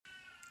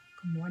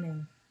Good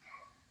morning.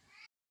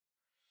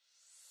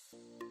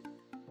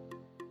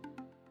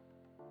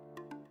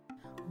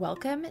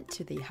 Welcome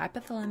to the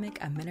Hypothalamic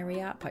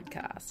Amenorrhea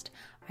podcast.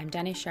 I'm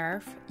Danny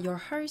Sheriff, your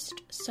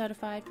host,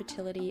 certified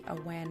fertility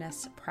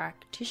awareness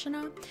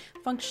practitioner,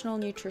 functional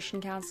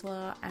nutrition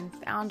counselor, and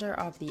founder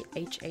of the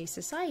HA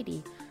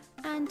Society,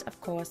 and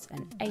of course,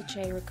 an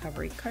HA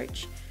recovery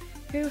coach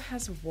who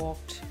has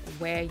walked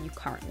where you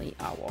currently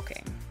are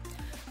walking.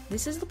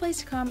 This is the place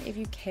to come if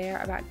you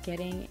care about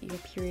getting your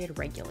period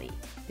regularly.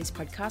 This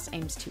podcast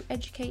aims to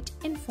educate,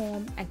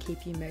 inform, and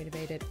keep you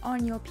motivated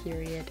on your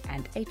period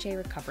and HA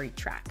recovery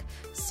track.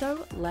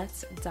 So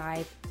let's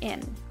dive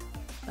in.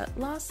 But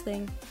last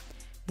thing,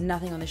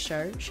 nothing on the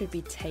show should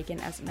be taken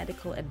as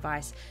medical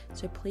advice,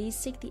 so please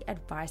seek the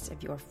advice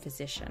of your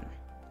physician.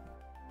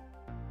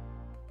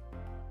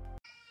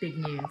 Big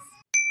news.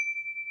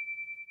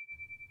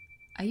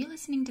 Are you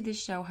listening to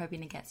this show hoping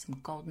to get some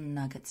golden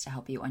nuggets to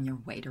help you on your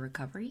way to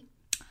recovery?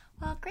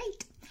 Well,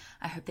 great.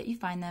 I hope that you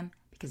find them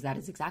because that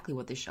is exactly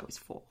what this show is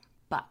for.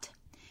 But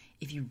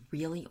if you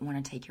really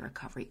want to take your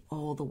recovery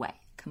all the way,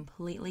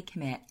 completely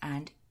commit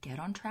and get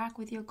on track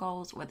with your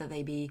goals, whether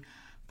they be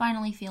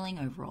finally feeling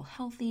overall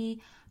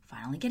healthy,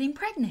 finally getting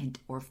pregnant,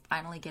 or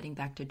finally getting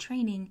back to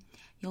training,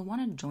 you'll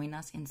want to join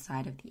us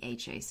inside of the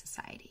HA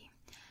Society.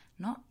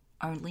 Not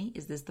only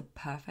is this the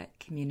perfect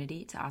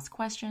community to ask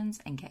questions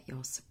and get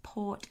your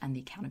support and the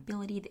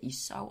accountability that you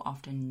so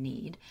often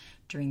need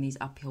during these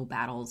uphill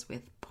battles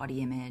with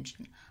body image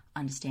and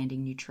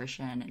understanding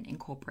nutrition and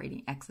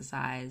incorporating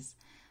exercise,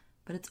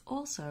 but it's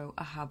also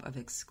a hub of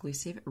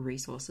exclusive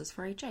resources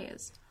for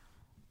HAs.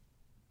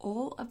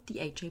 All of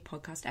the HA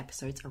podcast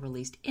episodes are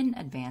released in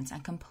advance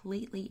and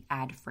completely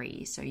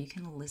ad-free, so you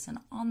can listen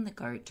on the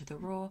go to the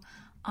raw,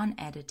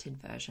 unedited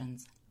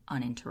versions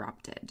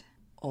uninterrupted.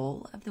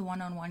 All of the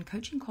one-on-one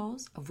coaching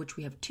calls, of which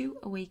we have 2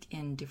 a week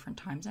in different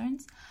time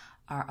zones,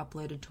 are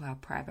uploaded to our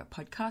private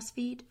podcast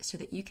feed so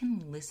that you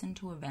can listen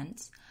to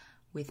events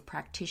with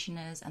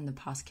practitioners and the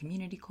past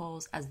community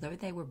calls as though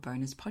they were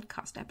bonus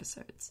podcast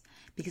episodes,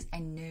 because I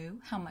know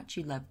how much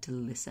you love to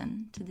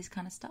listen to this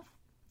kind of stuff.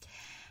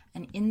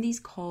 And in these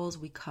calls,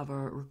 we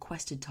cover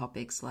requested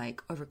topics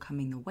like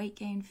overcoming the weight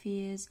gain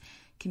fears,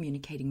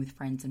 communicating with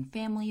friends and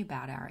family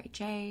about our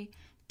HA,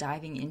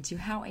 diving into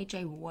how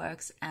HA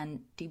works,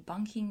 and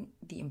debunking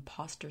the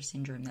imposter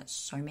syndrome that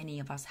so many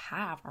of us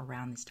have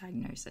around this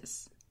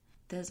diagnosis.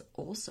 There's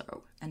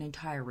also an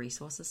entire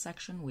resources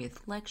section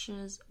with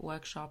lectures,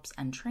 workshops,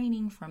 and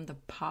training from the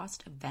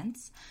past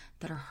events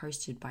that are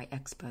hosted by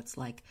experts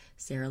like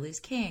Sarah Liz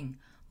King,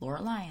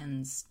 Laura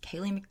Lyons,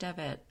 Kaylee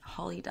McDevitt,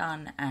 Holly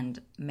Dunn,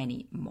 and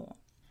many more.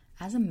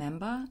 As a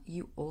member,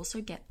 you also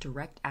get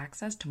direct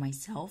access to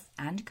myself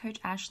and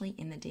Coach Ashley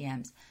in the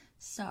DMs.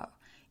 So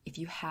if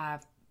you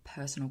have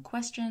personal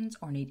questions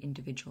or need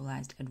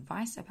individualized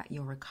advice about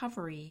your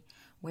recovery,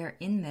 we're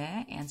in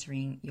there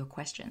answering your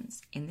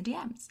questions in the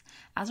DMs,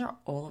 as are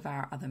all of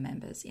our other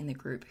members in the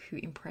group who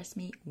impress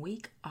me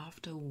week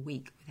after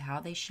week with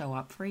how they show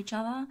up for each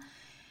other.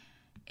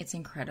 It's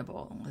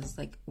incredible. It's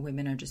like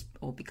women are just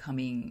all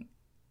becoming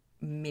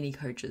mini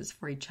coaches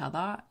for each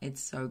other.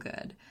 It's so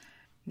good.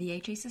 The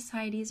HA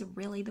Society is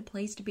really the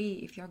place to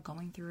be if you're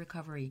going through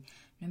recovery,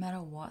 no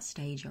matter what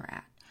stage you're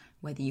at.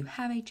 Whether you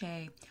have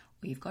HA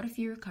or you've got a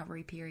few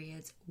recovery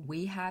periods,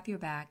 we have your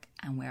back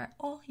and we're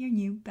all your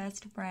new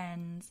best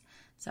friends.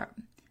 So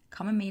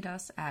come and meet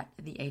us at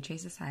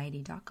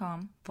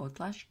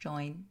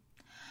thehasociety.com/join.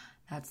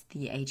 That's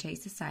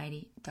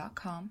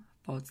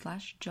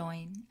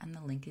thehasociety.com/join, and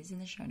the link is in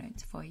the show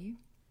notes for you.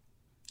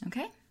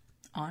 Okay,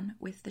 on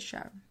with the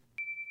show.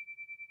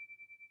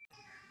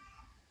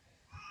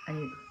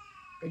 And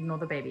ignore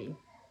the baby.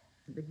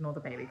 Ignore the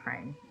baby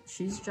crying.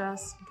 She's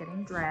just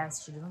getting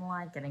dressed. She doesn't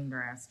like getting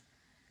dressed.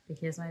 But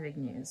here's my big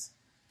news.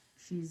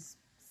 She's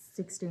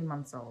 16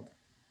 months old.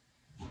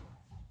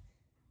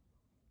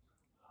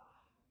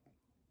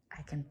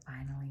 I can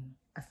finally,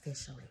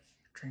 officially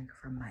drink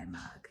from my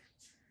mug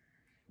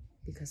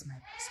because my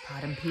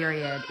postpartum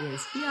period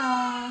is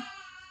here.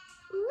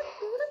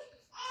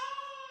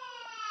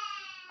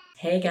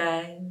 Hey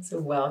guys,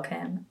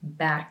 welcome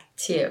back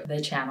to the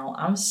channel.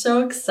 I'm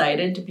so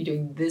excited to be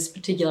doing this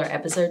particular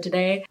episode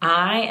today.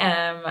 I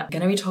am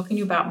going to be talking to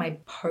you about my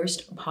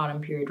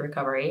postpartum period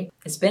recovery.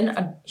 It's been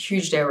a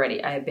huge day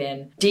already. I've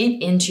been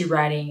deep into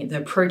writing the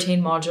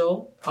protein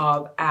module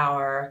of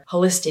our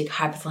holistic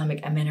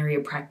hypothalamic amenorrhea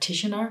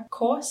practitioner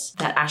course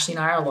that Ashley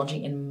and I are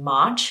launching in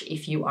March.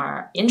 If you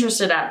are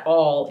interested at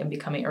all in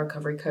becoming a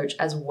recovery coach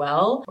as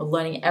well, or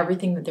learning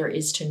everything that there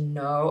is to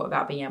know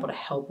about being able to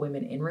help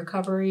women in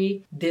recovery,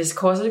 this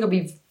course is gonna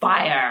be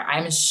fire.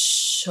 I'm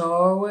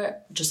so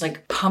just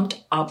like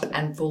pumped up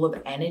and full of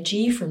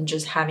energy from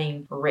just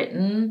having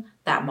written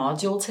that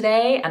module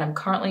today, and I'm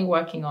currently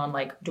working on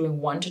like doing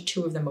 1 to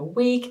 2 of them a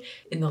week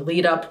in the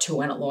lead up to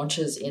when it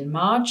launches in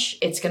March.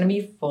 It's going to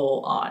be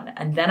full on.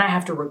 And then I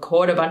have to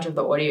record a bunch of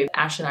the audio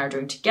Ash and I are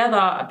doing together.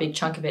 A big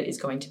chunk of it is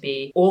going to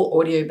be all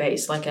audio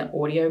based, like an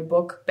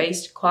audiobook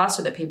based class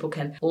so that people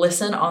can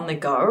listen on the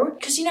go.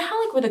 Because you know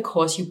how like with a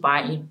course you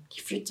buy,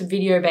 if it's a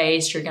video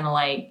based, you're going to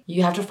like,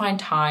 you have to find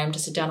time to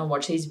sit down and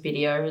watch these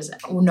videos.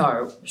 Oh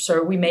no.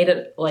 So we made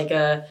it like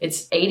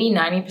it's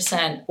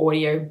 80-90%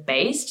 audio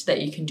based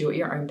that you can do at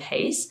your own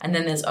pace. And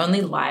then there's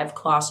only live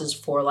classes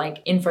for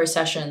like info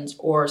sessions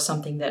or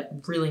something that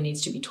really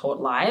needs to be taught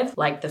live,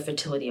 like the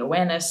fertility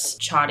awareness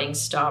charting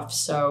stuff.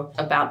 So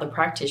about the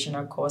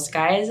practitioner course,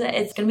 guys,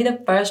 it's going to be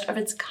the first of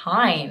its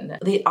kind.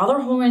 The other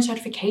hormone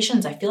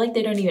certifications, I feel like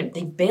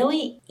they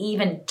barely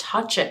even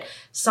touch it.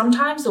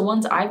 Sometimes the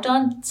ones I've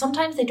done,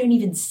 sometimes they don't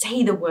even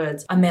say the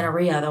words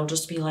amenorrhea. They'll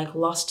just be like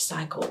lost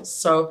cycles.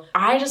 So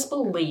I just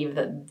believe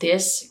that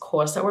this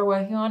course that we're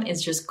working on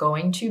is just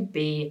going to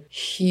be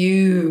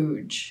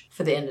huge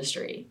for the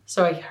industry.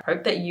 So I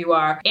hope that you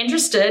are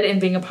interested in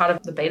being a part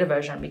of the beta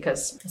version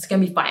because it's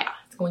going to be fire.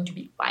 Going to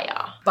be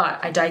fire. But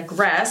I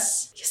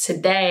digress.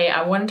 Today,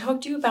 I want to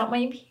talk to you about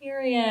my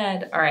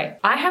period. All right.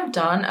 I have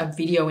done a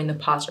video in the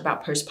past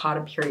about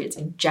postpartum periods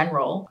in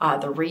general,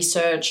 the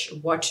research,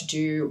 what to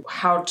do,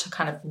 how to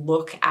kind of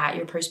look at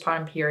your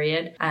postpartum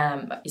period.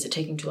 Is it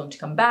taking too long to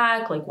come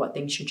back? Like what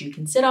things should you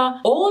consider?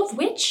 All of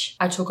which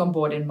I took on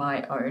board in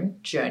my own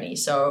journey.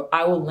 So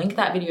I will link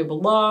that video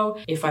below.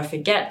 If I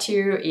forget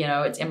to,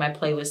 it's in my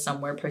playlist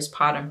somewhere,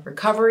 postpartum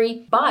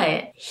recovery.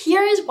 But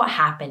here is what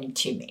happened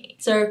to me.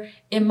 So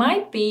it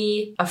might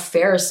be a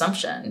fair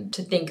assumption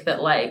to think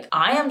that like,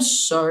 I am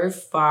so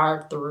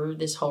far through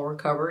this whole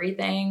recovery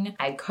thing.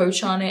 I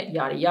coach on it,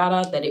 yada,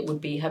 yada, that it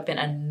would have been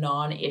a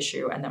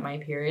non-issue and that my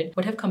period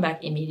would have come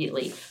back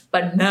immediately.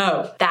 But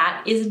no,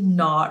 that is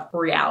not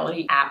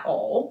reality at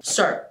all.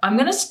 So I'm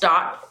going to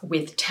start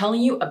with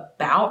telling you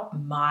about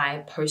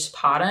my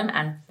postpartum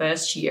and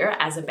first year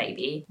as a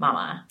baby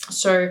mama.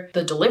 So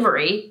the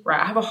delivery, right?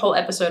 I have a whole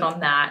episode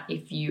on that.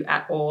 If you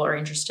at all are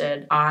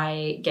interested,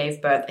 I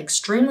gave birth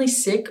extremely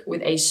sick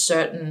with a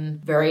certain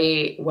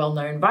very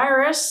well-known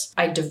virus.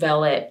 I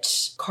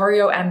developed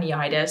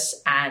chorioamnitis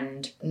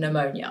and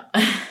pneumonia.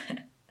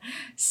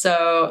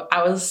 So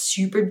I was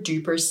super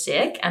duper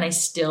sick and I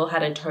still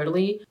had a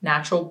totally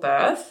natural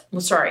birth. Well,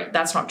 sorry,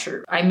 that's not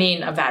true. I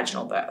mean a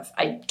vaginal birth.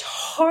 I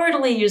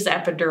totally used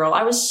epidural.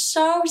 I was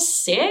so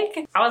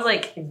sick. I was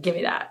like, give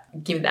me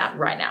that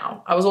right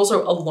now. I was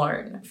also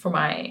alone for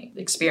my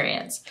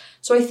experience.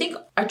 So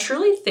I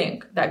truly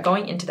think that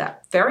going into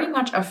that very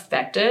much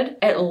affected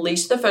at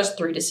least the first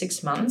 3 to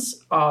 6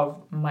 months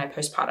of my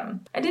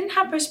postpartum. I didn't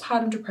have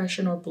postpartum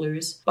depression or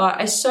blues,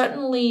 but I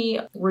certainly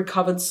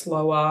recovered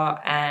slower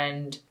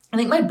and I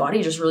think my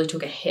body just really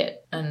took a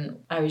hit and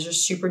I was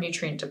just super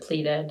nutrient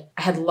depleted.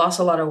 I had lost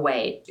a lot of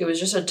weight. It was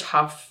just a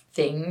tough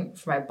thing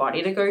for my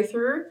body to go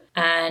through.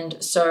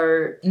 And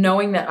so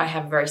knowing that I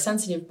have a very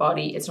sensitive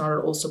body, it's not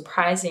at all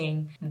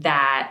surprising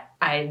that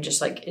I'm just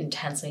like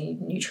intensely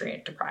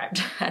nutrient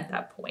deprived at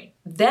that point.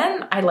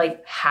 Then I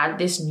had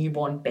this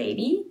newborn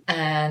baby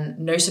and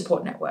no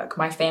support network.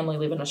 My family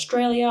live in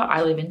Australia,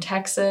 I live in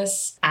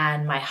Texas,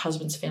 and my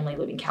husband's family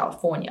live in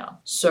California.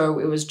 So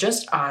it was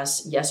just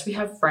us. Yes, we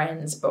have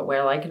friends, but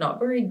we're not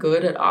very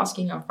good at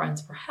asking our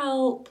friends for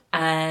help.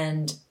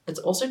 And it's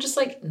also just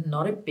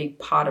not a big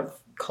part of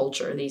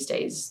culture these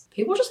days.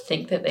 People just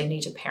think that they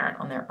need to parent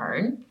on their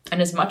own.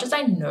 And as much as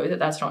I know that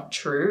that's not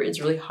true, it's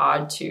really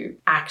hard to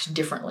act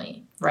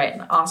differently, right?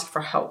 And ask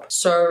for help.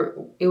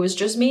 So it was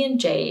just me and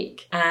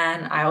Jake.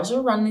 And I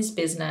also run this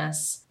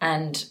business.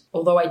 And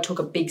although I took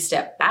a big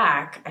step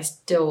back, I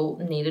still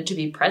needed to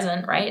be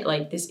present,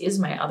 right? This is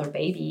my other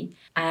baby.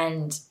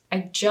 And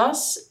I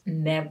just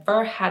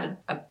never had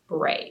a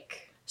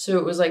break. So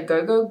it was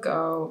go, go,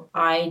 go.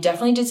 I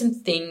definitely did some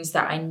things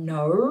that I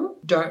know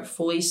don't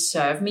fully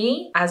serve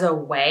me as a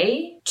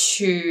way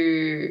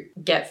to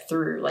get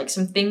through.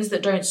 Some things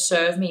that don't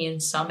serve me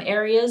in some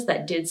areas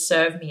that did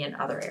serve me in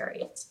other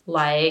areas.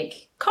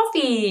 Like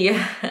coffee.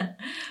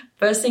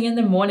 First thing in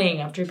the morning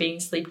after being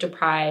sleep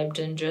deprived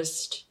and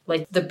just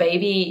the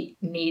baby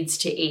needs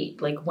to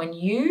eat. When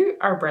you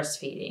are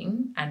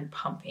breastfeeding and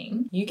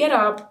pumping, you get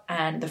up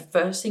and the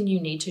first thing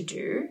you need to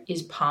do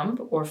is pump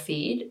or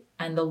feed.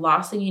 And the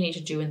last thing you need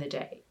to do in the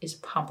day is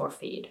pump or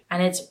feed.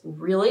 And it's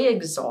really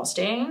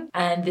exhausting.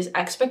 And this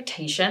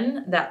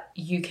expectation that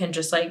you can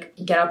just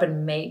get up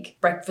and make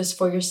breakfast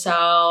for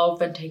yourself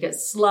and take it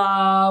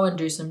slow and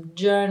do some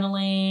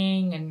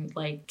journaling and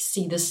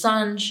see the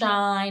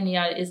sunshine.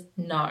 Yeah,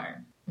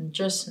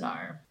 just no.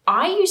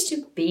 I used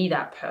to be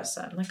that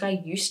person.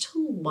 I used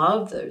to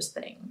love those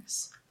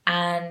things.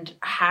 And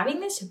having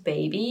this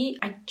baby,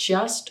 I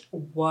just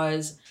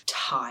was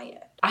tired.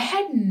 I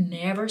had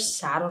never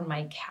sat on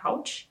my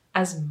couch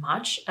as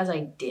much as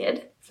I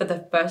did for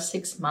the first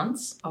 6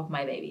 months of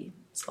my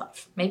baby's its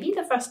life. Maybe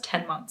the first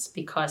 10 months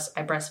because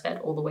I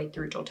breastfed all the way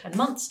through till 10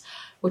 months,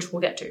 which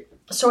we'll get to.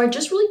 So I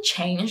just really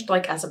changed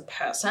like as a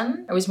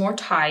person. I was more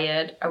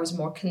tired. I was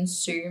more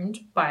consumed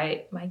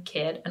by my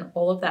kid, and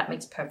all of that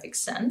makes perfect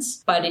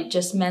sense. But it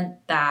just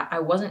meant that I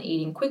wasn't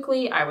eating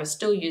quickly. I was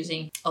still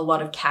using a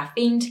lot of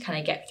caffeine to kind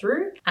of get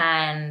through.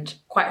 And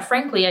quite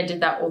frankly, I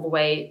did that all the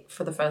way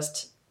for the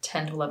first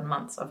 10 to 11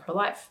 months of her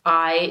life.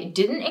 I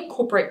didn't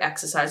incorporate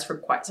exercise for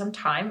quite some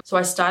time. So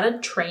I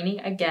started training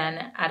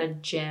again at a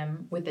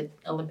gym with the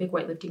Olympic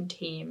weightlifting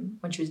team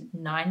when she was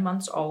 9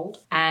 months old.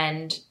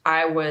 And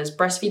I was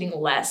breastfeeding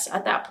less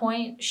at that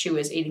point. She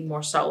was eating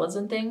more solids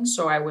and things.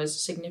 So I was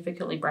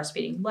significantly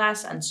breastfeeding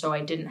less. And so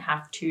I didn't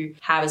have to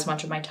have as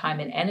much of my time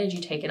and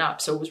energy taken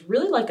up. So it was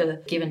really like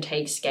a give and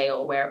take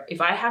scale where if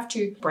I have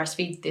to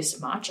breastfeed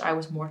this much, I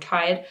was more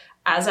tired.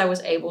 As I was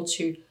able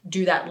to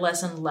do that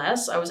less and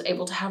less, I was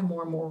able to have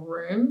more and more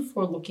room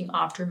for looking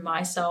after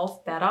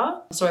myself better.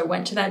 So I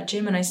went to that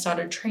gym and I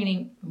started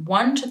training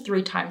 1 to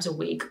 3 times a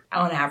week,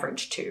 on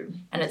average 2.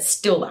 And it's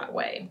still that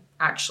way,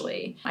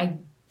 actually. I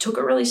took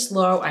it really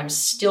slow. I'm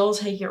still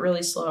taking it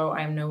really slow.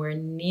 I'm nowhere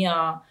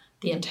near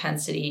the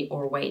intensity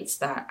or weights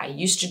that I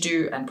used to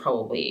do, and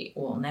probably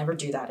will never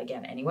do that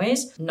again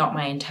anyways. Not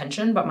my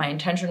intention, but my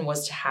intention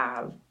was to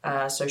have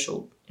a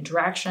social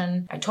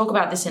interaction. I talk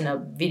about this in a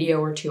video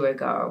or 2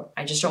 ago.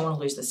 I just don't want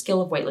to lose the skill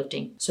of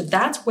weightlifting. So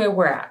that's where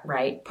we're at,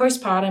 right?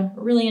 Postpartum,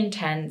 really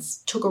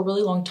intense, took a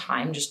really long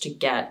time just to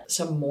get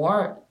some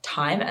more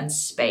time and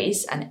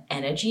space and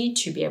energy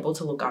to be able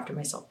to look after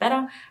myself better.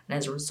 And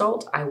as a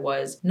result, I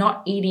was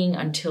not eating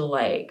until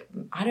like,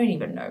 I don't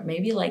even know,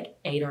 maybe like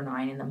 8 or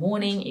 9 in the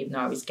morning, even though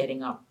I was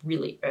getting up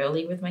really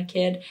early with my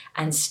kid,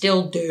 and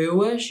still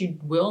do. She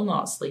will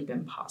not sleep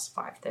in past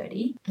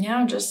 5:30.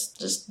 Yeah,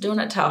 just doing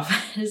it tough.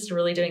 Just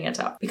really doing it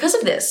tough. Because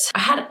of this, I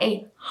had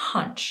a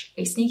hunch,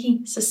 a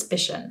sneaky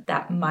suspicion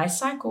that my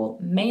cycle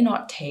may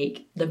not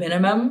take the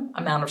minimum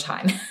amount of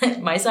time.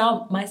 My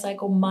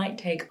cycle might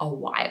take a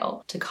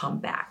while to come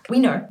back. We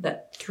know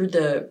that through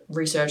the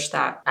research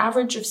that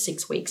average of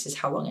 6 weeks is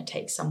how long it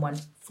takes someone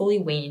fully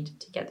weaned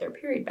to get their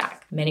period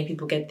back. Many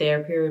people get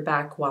their period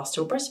back while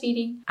still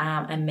breastfeeding,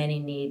 and many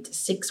need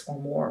 6 or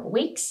more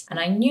weeks. And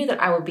I knew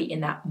that I would be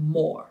in that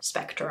more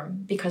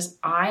spectrum because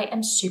I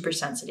am super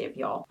sensitive,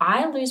 y'all.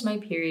 I lose my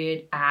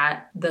period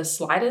at the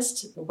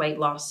slightest weight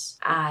loss.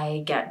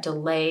 I get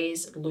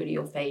delays,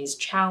 luteal phase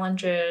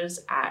challenges,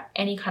 at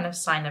any kind of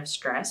sign of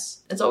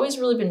stress. It's always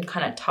really been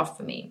kind of tough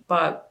for me,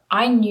 but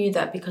I knew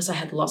that because I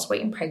had lost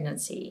weight in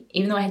pregnancy,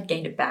 even though I had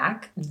gained it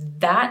back,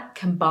 that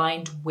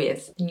combined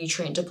with the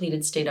nutrient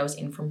depleted state I was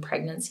in from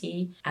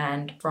pregnancy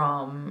and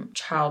from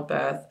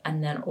childbirth,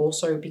 and then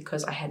also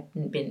because I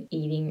hadn't been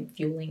eating,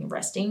 fueling,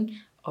 resting,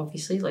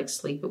 obviously like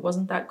sleep, it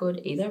wasn't that good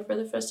either for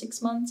the first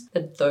 6 months,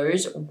 that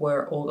those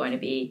were all going to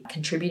be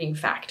contributing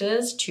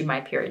factors to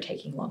my period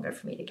taking longer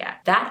for me to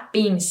get. That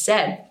being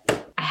said,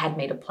 I had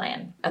made a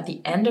plan. At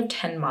the end of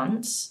 10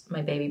 months,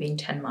 my baby being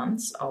 10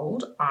 months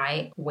old,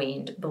 I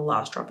weaned the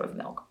last drop of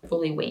milk,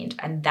 fully weaned.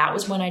 And that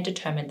was when I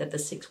determined that the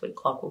 6-week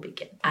clock will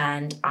begin.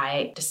 And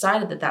I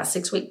decided that that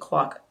 6-week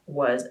clock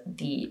was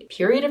the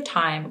period of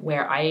time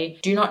where I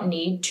do not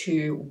need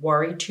to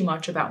worry too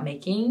much about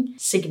making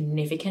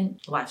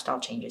significant lifestyle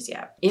changes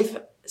yet. If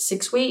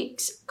 6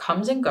 weeks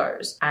comes and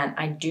goes and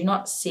I do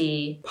not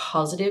see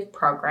positive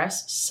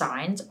progress,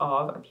 signs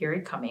of a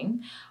period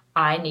coming,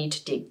 I need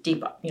to dig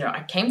deeper.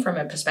 I came from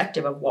a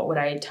perspective of what would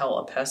I tell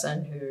a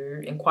person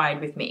who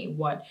inquired with me?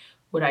 What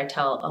would I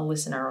tell a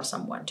listener or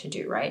someone to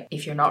do, right?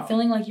 If you're not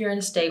feeling like you're in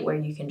a state where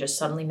you can just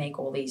suddenly make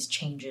all these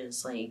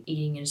changes, like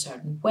eating in a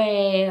certain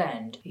way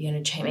and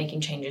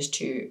making changes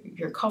to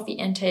your coffee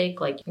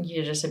intake, like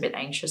you're just a bit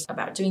anxious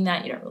about doing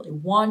that. You don't really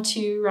want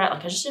to, right?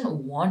 Like I just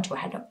didn't want to. I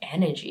had no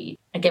energy.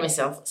 I gave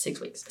myself 6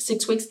 weeks.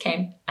 6 weeks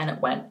came and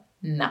it went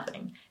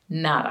nothing.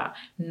 Nada.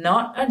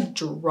 Not a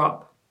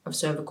drop of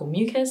cervical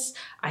mucus.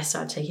 I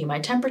started taking my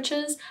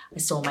temperatures. I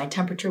saw my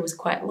temperature was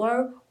quite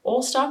low.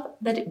 All stuff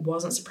that it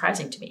wasn't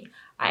surprising to me.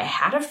 I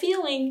had a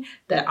feeling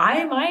that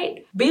I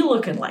might be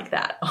looking like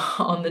that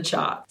on the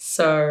chart.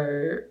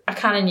 So I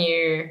kind of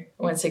knew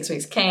when 6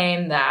 weeks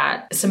came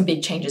that some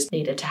big changes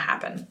needed to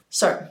happen.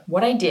 So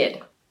what I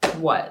did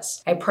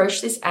was I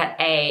approached this at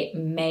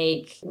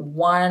make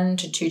 1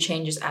 to 2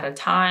 changes at a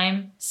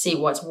time, see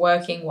what's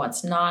working,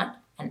 what's not,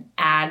 and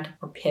add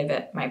or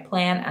pivot my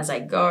plan as I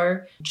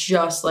go,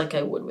 just like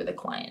I would with a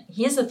client.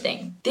 Here's the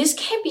thing. This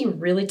can be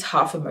really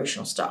tough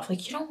emotional stuff.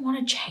 Like you don't want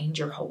to change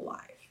your whole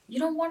life. You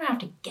don't want to have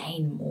to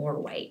gain more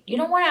weight. You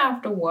don't want to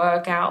have to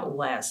work out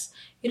less.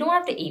 You don't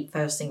have to eat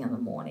first thing in the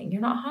morning.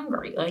 You're not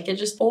hungry. Like it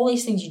just, all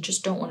these things, you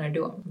just don't want to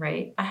do them,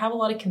 right? I have a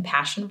lot of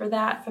compassion for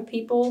that for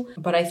people,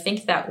 but I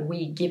think that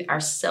we give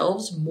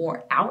ourselves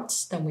more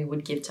outs than we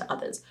would give to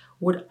others.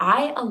 Would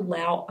I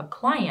allow a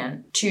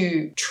client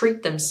to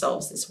treat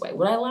themselves this way?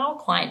 Would I allow a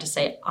client to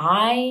say,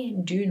 I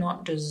do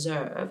not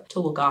deserve to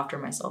look after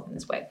myself in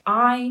this way?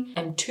 I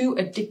am too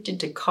addicted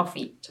to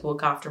coffee to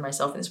look after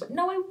myself in this way.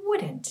 No, I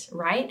wouldn't,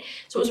 right?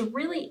 So it was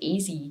really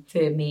easy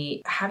for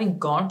me, having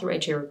gone through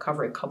HA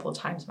recovery a couple of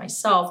times times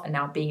myself, and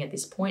now being at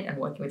this point and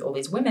working with all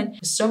these women,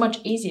 it's so much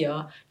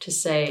easier to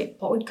say,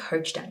 what would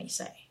Coach Danny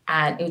say?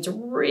 And it's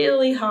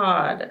really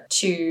hard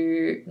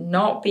to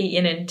not be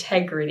in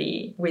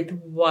integrity with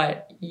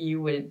what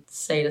you would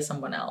say to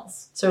someone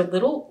else. So a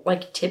little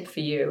tip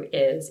for you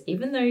is,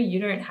 even though you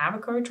don't have a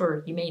coach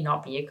or you may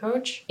not be a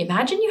coach,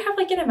 imagine you have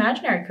an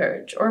imaginary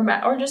coach or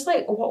just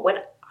what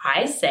would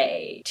I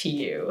say to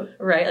you,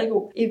 right?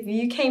 If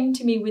you came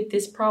to me with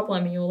this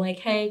problem and you're like,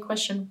 hey,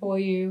 question for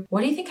you,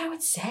 what do you think I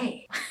would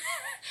say?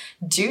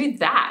 Do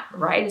that,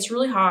 right? It's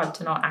really hard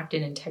to not act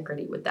in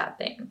integrity with that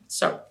thing.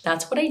 So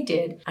that's what I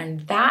did.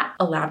 And that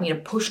allowed me to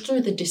push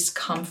through the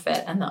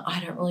discomfort and the I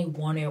don't really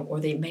want to, or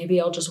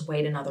maybe I'll just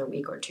wait another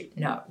week or two.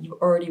 No, you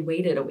already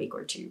waited a week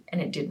or two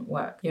and it didn't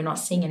work. You're not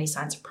seeing any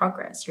signs of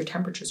progress. Your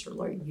temperatures are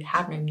low. You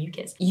have no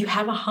mucus. You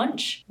have a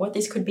hunch what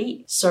this could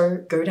be.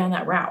 So go down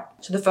that route.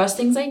 So the first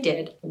things I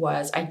did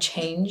was I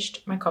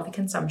changed my coffee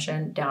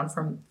consumption down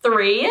from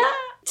 3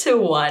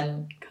 to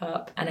 1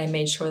 cup. And I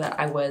made sure that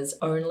I was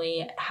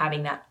only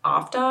having that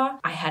after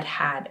I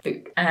had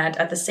food. And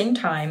at the same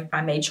time,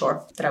 I made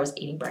sure that I was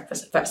eating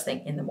breakfast first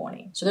thing in the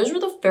morning. So those were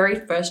the very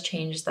first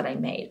changes that I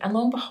made. And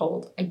lo and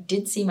behold, I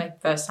did see my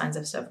first signs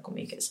of cervical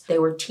mucus. They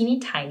were teeny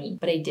tiny,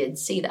 but I did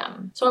see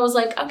them. So I was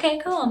like,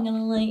 okay, cool. I'm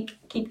gonna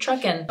keep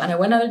trucking. And I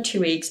went another 2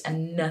 weeks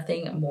and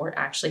nothing more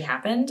actually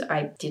happened.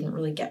 I didn't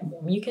really get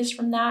more mucus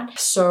from that.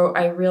 So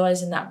I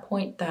realized in that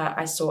point that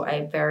I saw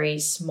a very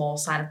small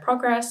sign of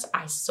progress.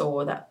 I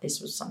saw that this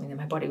was something that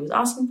my body was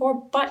asking for,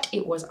 but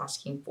it was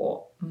asking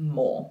for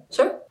more.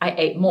 So I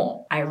ate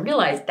more. I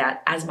realized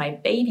that as my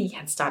baby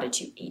had started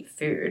to eat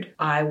food,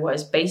 I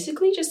was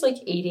basically just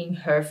eating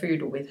her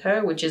food with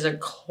her, which is a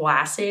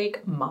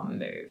classic mum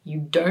move. You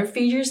don't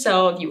feed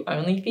yourself, you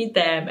only feed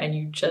them, and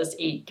you just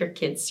eat your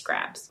kids'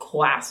 scraps.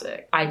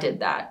 Classic. I did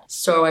that.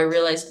 So I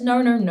realized,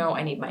 no,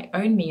 I need my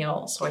own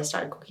meal. So I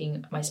started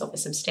cooking myself a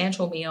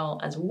substantial meal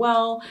as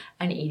well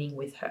and eating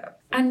with her.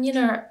 And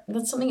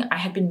that's something I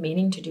had been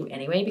meaning to do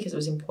anyway, because it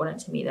was important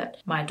to me that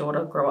my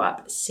daughter grow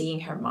up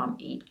seeing her mom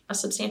eat a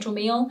substantial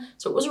meal.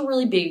 So it was a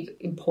really big,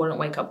 important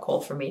wake-up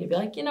call for me to be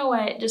like, you know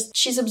what,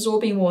 she's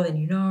absorbing more than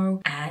you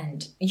know,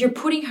 and you're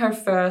putting her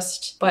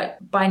first,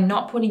 but by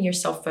not putting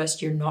yourself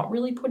first, you're not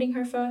really putting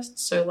her first.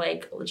 So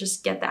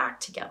just get the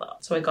act together.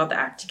 So I got the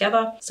act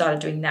together, started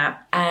doing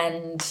that,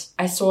 and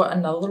I saw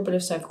another little bit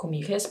of cervical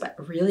mucus, but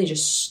really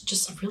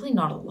just really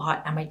not a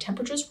lot. And my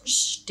temperatures were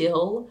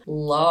still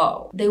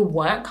low. They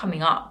weren't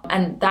coming up.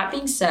 And that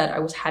being said, I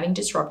was having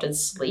disrupted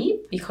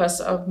sleep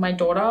because of my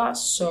daughter.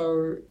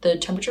 So the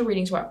temperature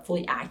readings weren't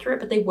fully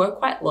accurate, but they were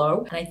quite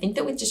low. And I think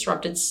that with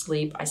disrupted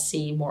sleep, I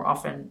see more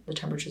often the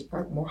temperatures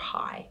are more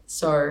high.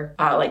 So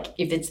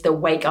if it's the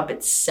wake up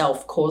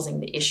itself causing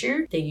the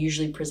issue, they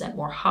usually present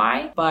more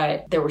high,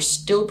 but they were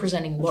still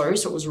presenting low.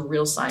 So it was a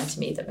real sign to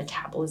me that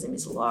metabolism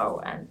is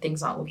low and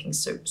things aren't looking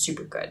so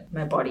super good.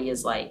 My body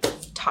is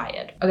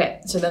tired. Okay,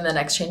 so then the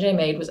next change I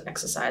made was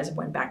exercise. I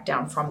went back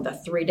down from the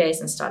 3 days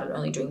and started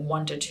only doing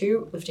 1 to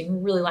 2,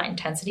 lifting really light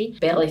intensity,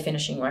 barely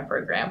finishing my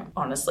program,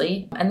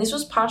 honestly. And this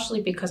was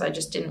partially because I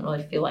just didn't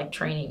really feel like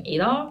training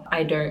either.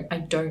 I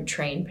don't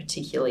train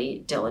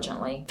particularly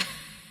diligently.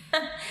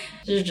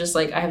 It's just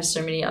I have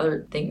so many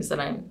other things that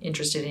I'm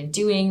interested in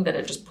doing that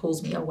it just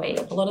pulls me away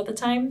a lot of the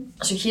time.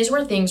 So here's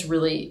where things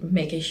really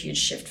make a huge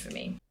shift for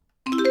me.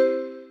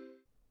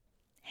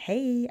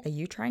 Hey, are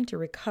you trying to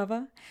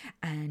recover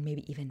and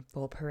maybe even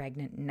fall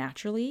pregnant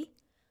naturally?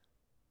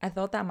 I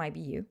thought that might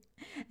be you.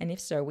 And if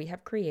so, we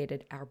have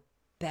created our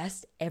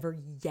best ever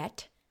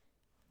yet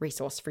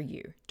resource for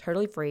you.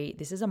 Totally free.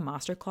 This is a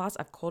masterclass.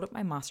 I've called it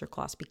my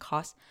masterclass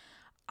because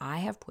I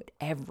have put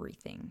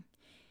everything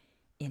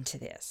into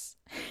this,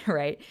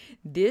 right?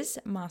 This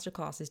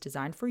masterclass is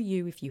designed for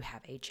you if you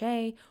have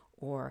HA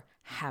or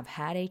have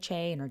had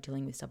HA and are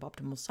dealing with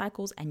suboptimal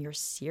cycles and you're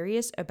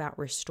serious about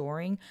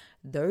restoring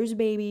those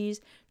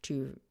babies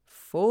to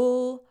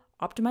full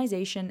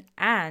optimization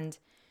and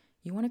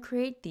you want to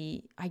create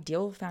the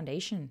ideal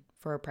foundation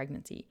for a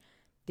pregnancy.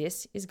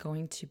 This is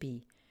going to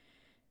be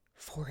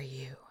for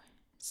you.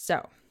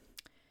 So,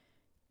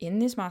 in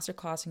this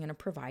masterclass, I'm going to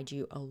provide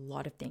you a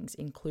lot of things,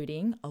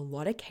 including a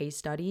lot of case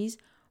studies,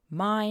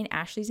 mine,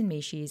 Ashley's and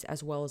Mishi's,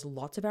 as well as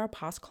lots of our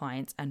past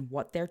clients and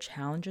what their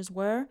challenges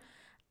were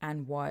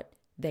and what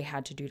they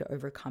had to do to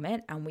overcome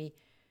it. And we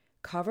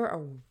cover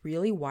a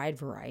really wide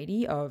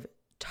variety of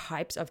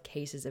types of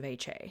cases of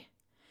HA.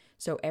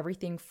 So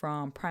everything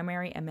from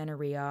primary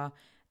amenorrhea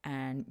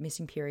and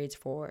missing periods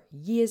for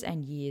years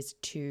and years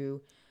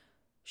to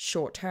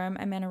short-term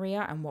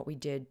amenorrhea and what we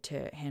did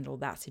to handle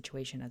that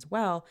situation as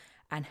well,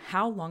 and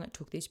how long it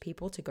took these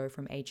people to go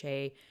from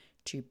HA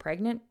to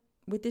pregnant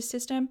with this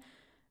system,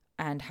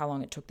 and how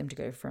long it took them to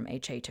go from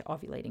HA to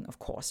ovulating, of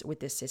course, with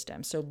this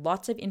system. So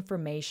lots of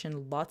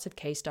information, lots of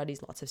case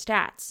studies, lots of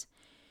stats.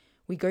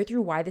 We go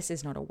through why this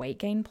is not a weight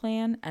gain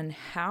plan and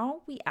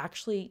how we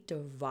actually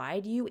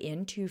divide you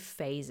into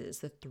phases,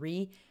 the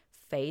 3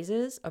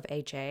 phases of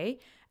HA,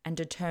 and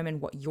determine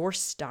what your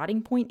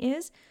starting point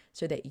is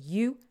so that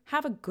you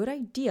have a good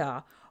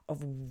idea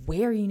of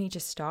where you need to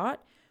start,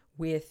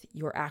 with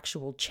your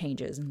actual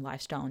changes in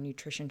lifestyle and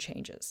nutrition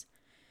changes.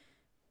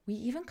 We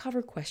even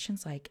cover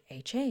questions like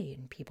HA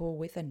and people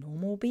with a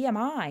normal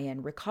BMI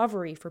and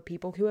recovery for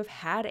people who have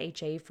had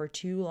HA for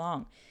too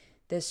long.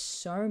 There's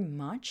so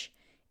much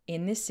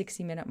in this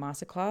 60-minute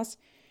masterclass.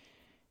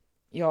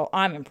 Yo,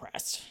 I'm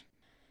impressed.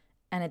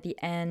 And at the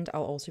end,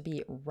 I'll also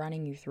be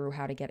running you through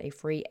how to get a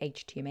free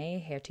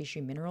HTMA, hair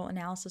tissue mineral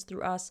analysis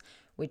through us,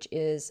 which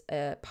is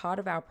a part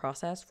of our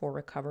process for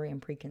recovery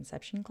and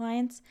preconception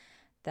clients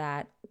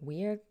that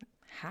we're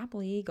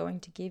happily going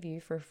to give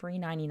you for free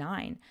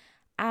 $99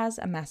 as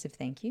a massive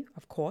thank you,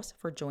 of course,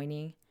 for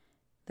joining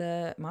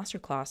the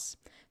masterclass.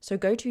 So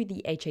go to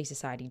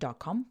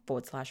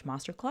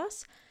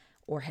thehasociety.com/masterclass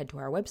or head to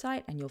our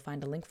website and you'll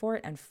find a link for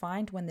it and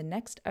find when the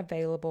next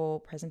available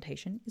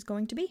presentation is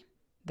going to be.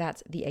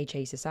 That's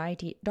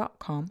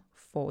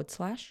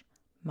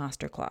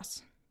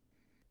thehasociety.com/masterclass.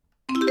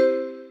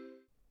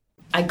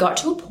 I got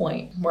to a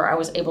point where I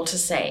was able to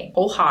say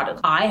wholeheartedly,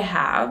 I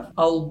have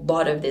a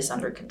lot of this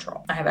under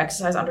control. I have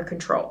exercise under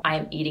control. I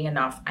am eating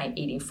enough. I'm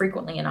eating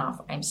frequently enough.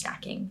 I'm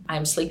snacking.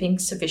 I'm sleeping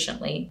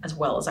sufficiently as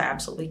well as I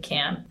absolutely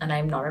can. And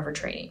I'm not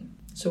overtraining.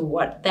 So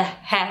what the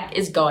heck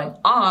is going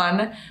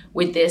on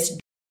with this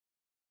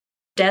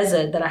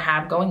desert that I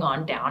have going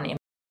on down in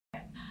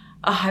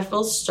I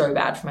feel so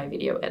bad for my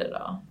video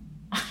editor.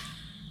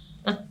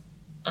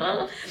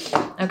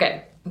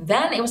 Okay,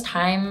 then it was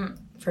time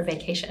for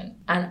vacation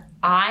and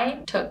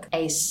I took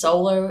a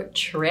solo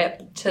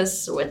trip to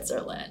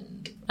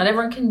Switzerland. Not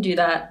everyone can do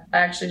that. I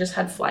actually just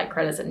had flight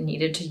credits that I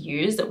needed to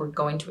use that were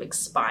going to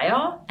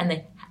expire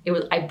and it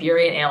was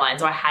Iberian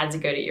Airlines, so I had to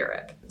go to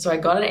Europe. So I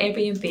got an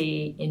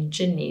Airbnb in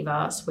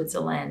Geneva,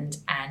 Switzerland,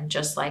 and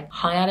just like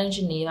hung out in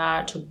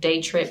Geneva, took day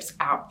trips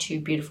out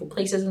to beautiful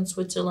places in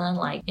Switzerland,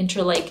 like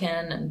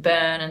Interlaken and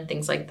Bern and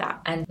things like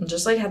that. And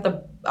just like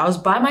I was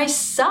by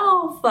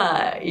myself,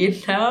 you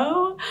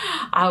know?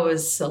 I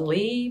was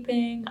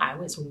sleeping. I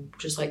was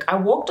just like, I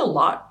walked a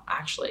lot,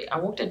 actually. I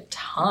walked a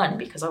ton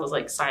because I was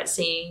like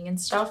sightseeing and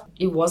stuff.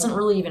 It wasn't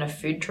really even a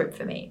food trip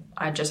for me.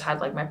 I just had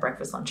like my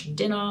breakfast, lunch, and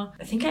dinner.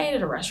 I think I ate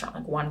at a restaurant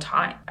like one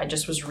time. I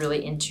just was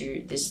really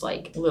into this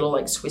like little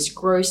like Swiss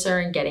grocer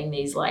and getting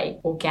these like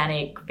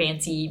organic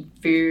fancy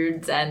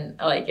foods and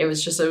like it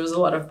was a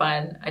lot of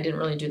fun. I didn't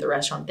really do the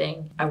restaurant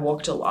thing. I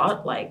walked a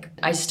lot. Like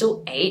I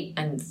still ate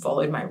and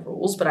followed my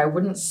rules, but I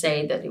wouldn't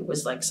say that it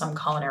was like some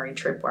culinary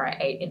trip where I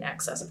ate in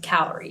excess of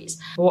calories.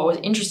 But what was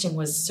interesting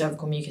was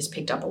cervical mucus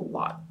picked up a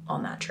lot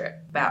on that trip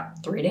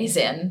about 3 days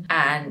in,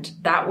 and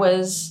that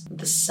was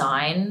the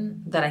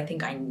sign that I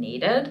think I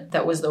needed.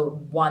 That was the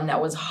one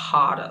that was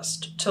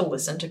hardest to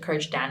listen to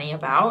Coach Danny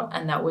about,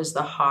 and that was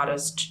the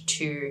hardest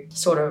to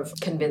sort of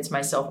convince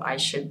myself I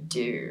should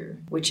do,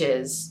 which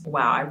is,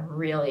 wow, I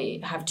really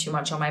have too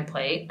much on my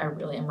plate. I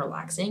really am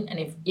relaxing, and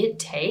if it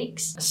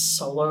takes a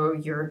solo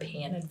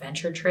European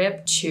adventure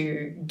trip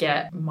to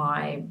get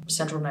my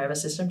central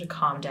nervous system to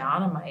calm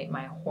down and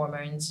my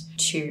hormones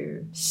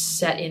to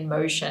set in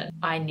motion,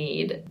 I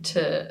need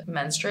to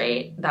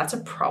menstruate, that's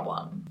a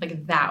problem.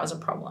 Like that was a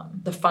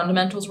problem. The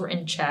fundamentals were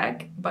in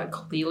check, but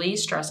clearly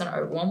stress and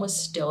overwhelm was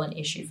still an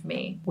issue for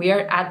me. We are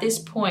at this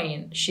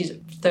point, she's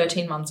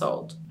 13 months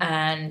old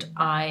and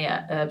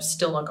I have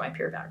still not got my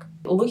period back.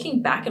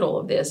 Looking back at all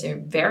of this,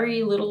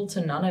 very little to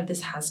none of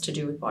this has to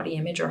do with body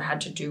image or had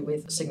to do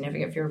with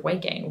significant fear of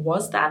weight gain.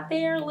 Was that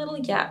there? A little,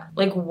 yeah.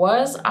 Like,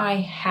 was I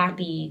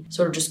happy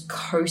sort of just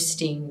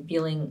coasting,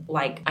 feeling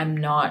like I'm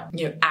not,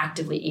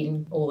 actively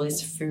eating all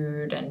this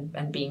food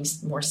and being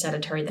more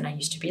sedentary than I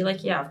used to be?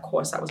 Like, yeah, of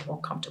course that was more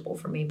comfortable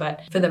for me.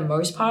 But for the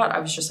most part, I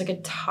was just like a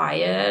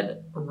tired,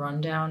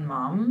 rundown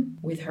mom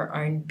with her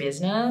own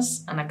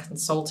business and a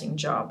consulting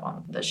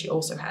job that she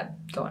also had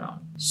going on.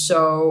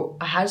 So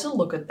I had to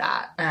look at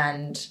that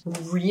and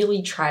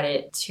really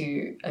try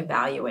to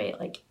evaluate,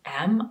 like,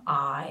 am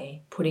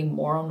I putting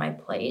more on my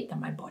plate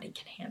than my body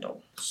can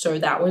handle? So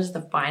that was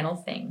the final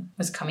thing,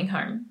 was coming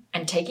home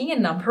and taking a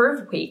number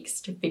of weeks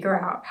to figure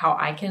out how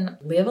I can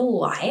live a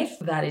life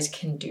that is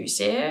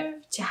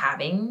conducive to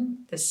having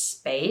the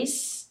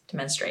space to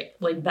menstruate.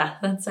 Like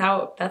that's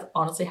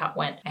honestly how it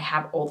went. I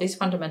have all these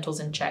fundamentals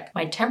in check.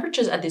 My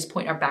temperatures at this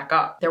point are back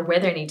up. They're where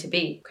they need to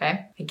be,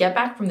 okay? I get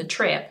back from the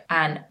trip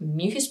and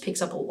mucus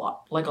picks up a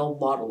lot, like a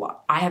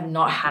lot. I have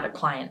not had a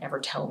client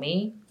ever tell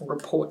me or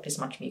report this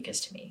much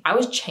mucus to me. I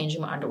was changing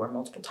my underwear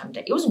multiple times a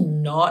day. It was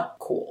not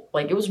cool.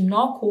 Like it was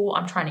not cool.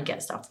 I'm trying to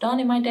get stuff done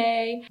in my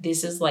day.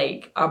 This is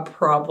like a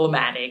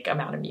problematic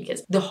amount of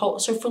mucus.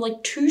 So for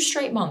like 2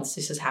 straight months,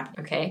 this has happened,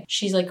 okay?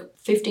 She's like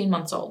 15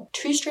 months old.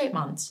 2 straight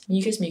months,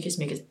 mucus.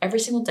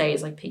 Every single day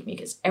is like peak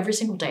mucus. Every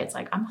single day it's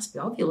like, I must be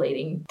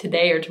ovulating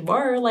today or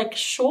tomorrow, like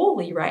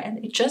surely, right?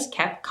 And it just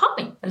kept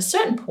coming. At a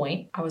certain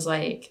point, I was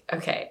like,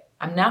 okay,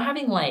 I'm now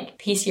having like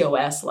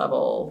PCOS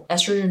level,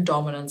 estrogen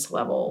dominance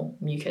level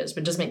mucus,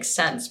 but it does make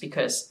sense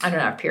because I don't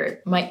have period.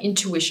 My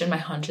intuition, my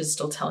hunch is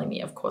still telling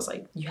me, of course,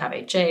 like you have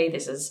HA,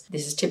 this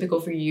is typical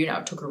for you.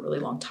 Now it took a really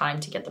long time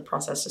to get the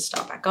process to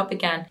start back up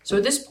again. So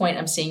at this point,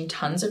 I'm seeing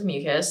tons of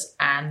mucus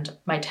and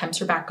my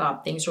temps are back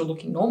up. Things are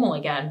looking normal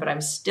again, but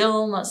I'm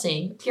still not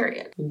seeing a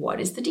period.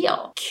 What is the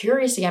deal?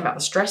 Curious again about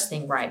the stress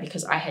thing, right?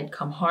 Because I had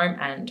come home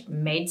and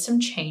made some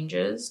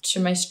changes to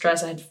my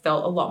stress. I had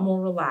felt a lot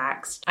more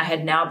relaxed. I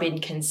had now been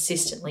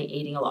consistently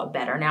eating a lot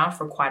better now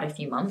for quite a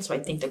few months. So I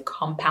think the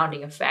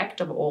compounding effect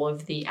of all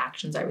of the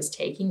actions I was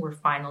taking, we're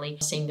finally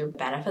seeing the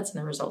benefits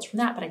and the results from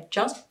that, but I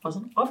just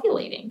wasn't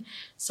ovulating.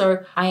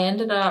 So I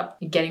ended up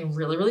getting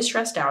really, really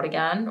stressed out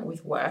again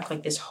with work.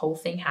 Like this whole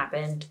thing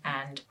happened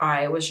and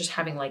I was just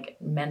having like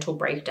mental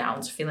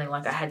breakdowns, feeling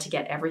like I had to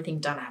get everything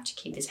done. I have to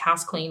keep this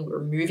house clean. We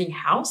were moving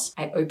house.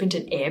 I opened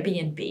an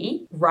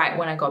Airbnb right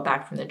when I got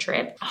back from the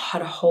trip. I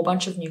had a whole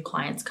bunch of new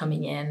clients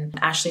coming in.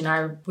 Ashley and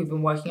I, we've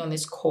been working on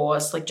this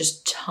course, like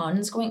just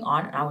tons going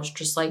on. And I was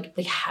just like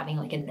having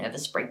like a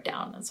nervous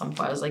breakdown at some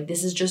point. I was like,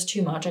 this is just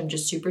too much. I'm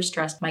just super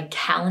stressed. My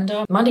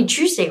calendar, Monday,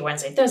 Tuesday,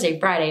 Wednesday, Thursday,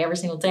 Friday, every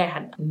single day I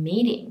had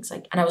meetings.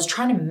 And I was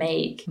trying to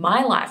make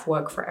my life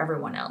work for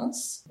everyone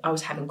else. I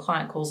was having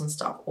client calls and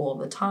stuff all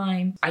the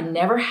time. I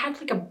never had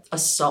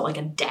like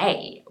a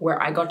day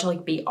where I got to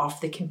like be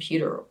off the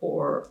computer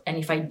and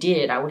if I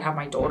did, I would have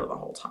my daughter the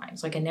whole time.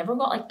 So like I never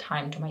got like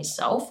time to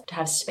myself to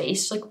have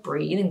space to like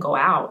breathe and go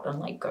out and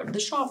like go to the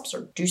shops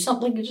or do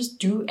something, like just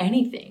do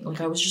anything.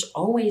 Like I was just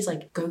always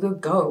like go, go,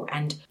 go.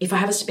 And if I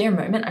have a spare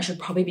moment, I should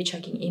probably be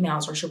checking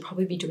emails or I should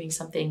probably be doing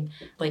something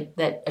like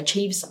that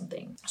achieves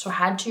something. So I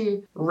had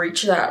to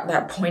reach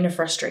that point of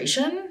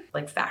frustration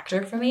like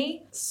factor for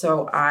me.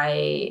 So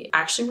I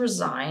actually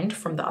resigned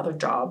from the other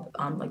job,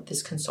 like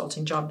this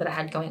consulting job that I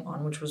had going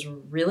on, which was a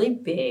really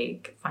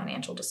big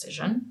financial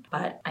decision,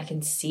 but I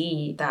can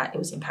see that it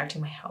was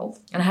impacting my health.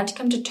 And I had to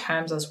come to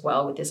terms as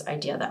well with this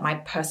idea that my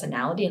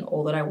personality and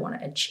all that I want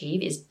to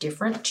achieve is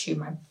different to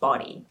my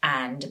body.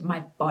 And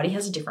my body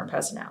has a different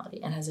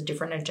personality and has a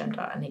different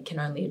agenda and it can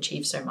only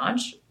achieve so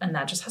much. And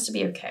that just has to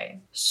be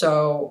okay.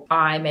 So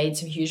I made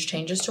some huge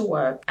changes to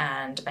work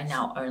and I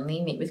now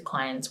only meet with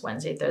clients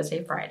Wednesday,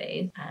 Thursday,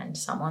 Friday, and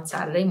some on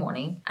Saturday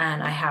morning.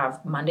 And I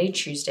have Monday,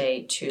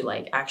 Tuesday to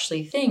like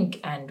actually think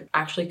and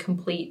actually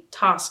complete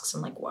tasks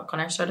and like work on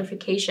our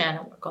certification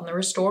and work on the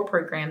restore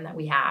program that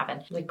we have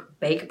and like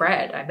bake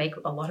bread. I bake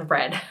a lot of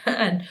bread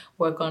and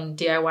work on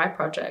DIY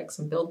projects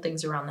and build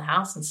things around the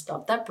house and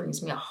stuff. That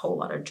brings me a whole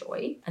lot of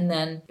joy. And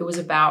then it was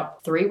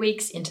about 3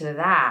 weeks into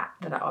that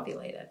I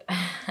ovulated.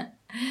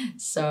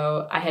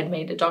 So I had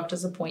made a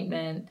doctor's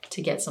appointment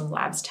to get some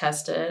labs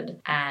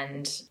tested.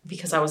 And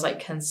because I was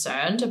like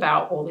concerned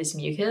about all this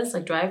mucus,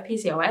 like, do I have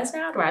PCOS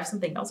now? Do I have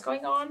something else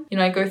going on? You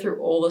know, I go through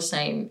all the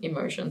same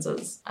emotions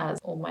as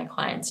all my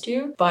clients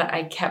do, but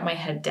I kept my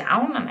head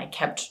down and I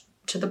kept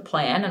to the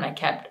plan and I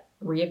kept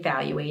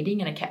reevaluating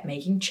and I kept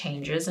making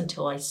changes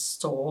until I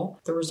saw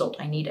the result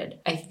I needed.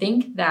 I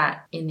think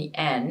that in the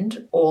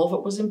end, all of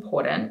it was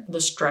important.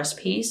 The stress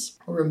piece,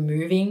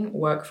 removing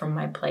work from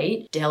my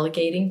plate,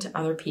 delegating to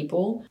other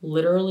people,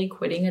 literally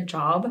quitting a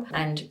job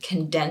and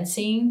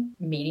condensing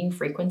meeting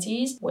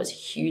frequencies was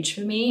huge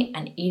for me.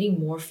 And eating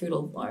more food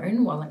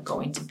alone wasn't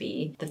going to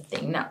be the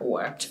thing that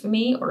worked for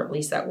me, or at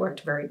least that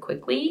worked very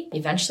quickly.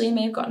 Eventually I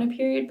may have gotten a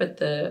period, but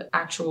the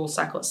actual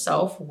cycle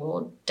itself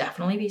will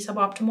definitely be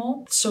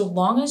suboptimal. So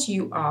long as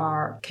you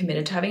are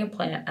committed to having a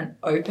plan and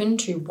open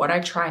to what I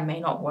try may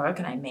not work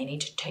and I may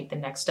need to take the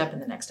next step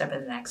and the next step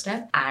and the next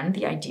step, and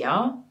the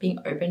idea, being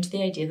open to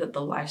the idea that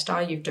the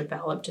lifestyle you've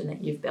developed and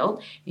that you've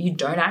built, you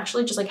don't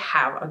actually just like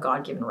have a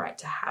God-given right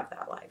to have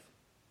that life.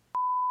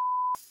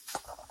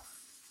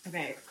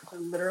 Okay, so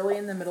literally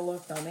in the middle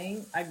of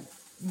filming,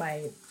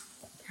 my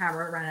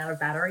camera ran out of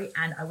battery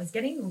and I was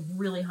getting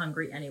really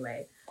hungry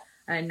anyway.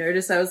 And I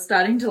noticed I was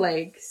starting to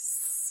like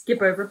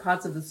skip over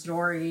parts of the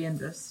story and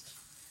just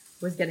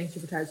was getting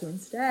super tired. So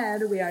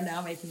instead, we are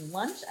now making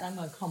lunch and I'm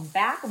going to come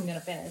back. I'm going to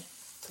finish.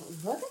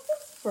 Look at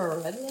this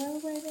bread that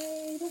I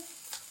made.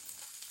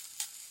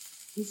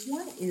 This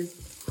one is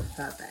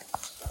perfect.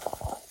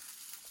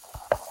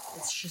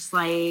 It's just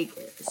like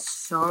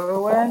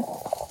so...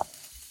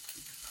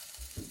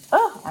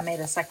 Oh, I made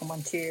a second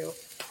one too.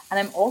 And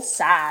I'm all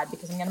sad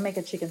because I'm going to make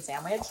a chicken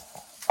sandwich.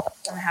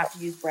 And I have to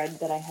use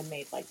bread that I had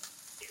made like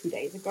 2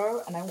 days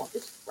ago. And I want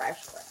this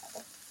fresh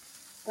bread.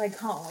 But I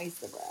can't waste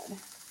the bread.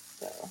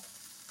 So...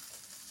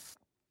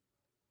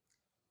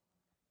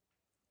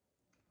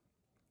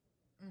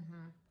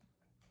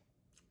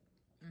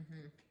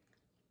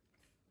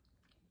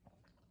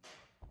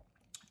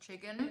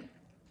 Chicken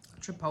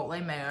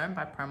chipotle mayo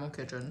by Primal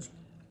Kitchens,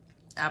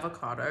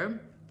 avocado,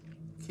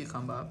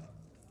 cucumber,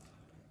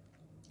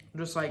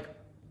 just like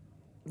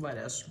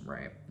lettuce,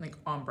 right? Like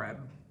on bread.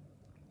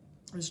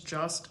 It's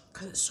just,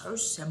 because it's so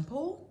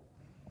simple,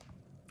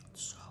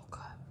 it's so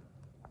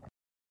good.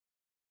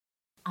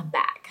 I'm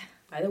back.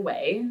 By the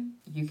way,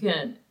 you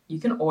can you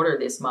can order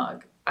this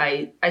mug.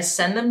 I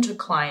send them to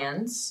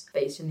clients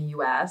based in the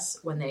US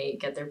when they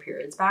get their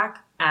periods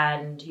back,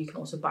 and you can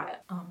also buy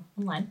it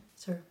online.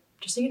 So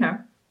just so you know,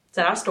 it's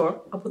at our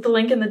store. I'll put the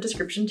link in the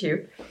description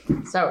too.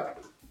 So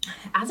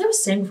as I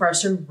was saying before, I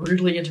was so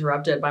rudely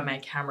interrupted by my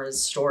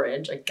camera's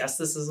storage. I guess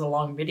this is a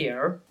long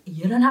video.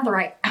 You don't have the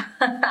right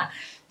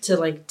to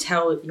like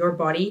tell your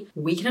body,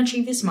 we can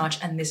achieve this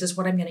much and this is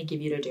what I'm going to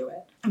give you to do it.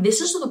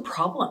 This is the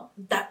problem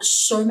that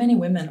so many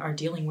women are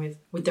dealing with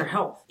their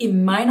health. It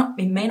may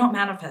not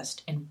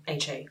manifest in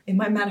HA. It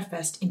might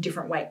manifest in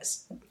different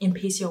ways. In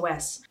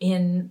PCOS,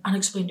 in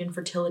unexplained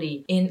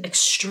infertility, in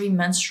extreme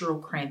menstrual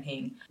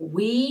cramping.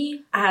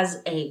 We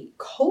as a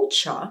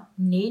culture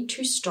need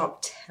to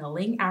stop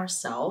telling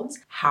ourselves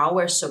how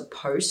we're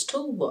supposed to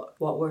look,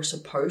 what we're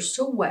supposed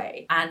to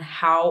weigh, and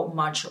how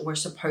much we're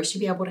supposed to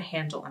be able to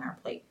handle on our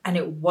plate. And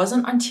it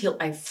wasn't until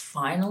I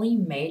finally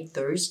made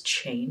those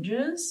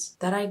changes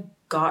that I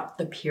got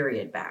the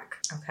period back,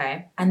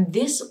 okay? And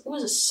this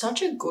was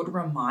such a good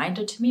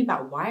reminder to me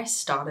about why I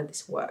started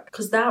this work,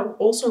 because that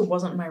also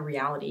wasn't my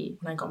reality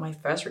when I got my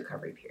first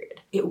recovery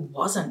period. It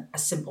wasn't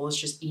as simple as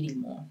just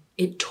eating more.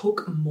 It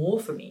took more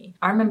for me.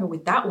 I remember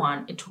with that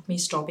one, it took me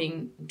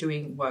stopping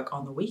doing work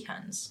on the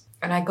weekends.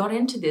 And I got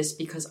into this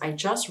because I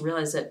just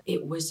realized that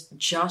it was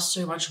just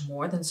so much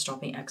more than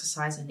stopping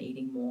exercise and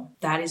eating more.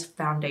 That is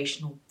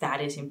foundational.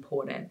 That is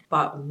important.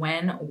 But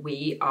when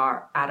we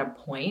are at a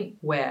point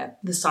where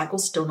the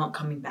cycle's still not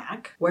coming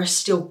back, we're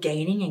still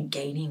gaining and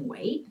gaining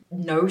weight,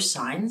 no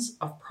signs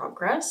of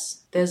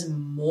progress, there's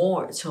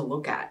more to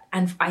look at.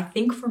 And I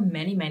think for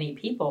many, many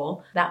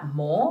people, that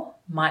more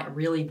might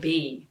really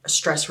be a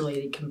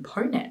stress-related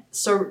component.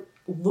 So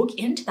look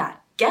into that.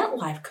 Get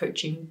life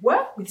coaching,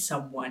 work with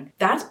someone.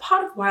 That's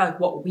part of why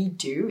what we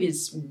do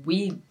is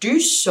we do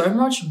so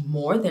much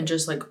more than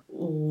just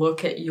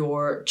look at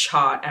your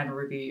chart and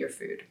review your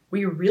food.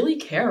 We really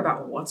care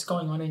about what's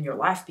going on in your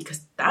life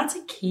because that's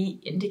a key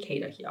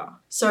indicator here.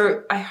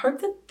 So I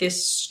hope that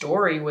this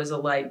story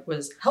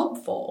was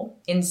helpful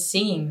in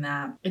seeing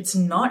that it's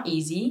not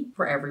easy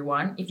for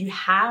everyone. If you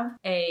have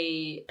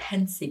a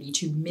propensity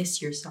to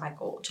miss your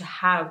cycle, to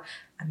have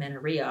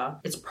amenorrhea,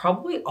 it's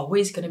probably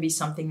always going to be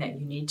something that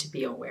you need to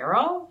be aware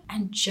of.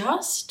 And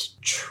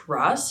just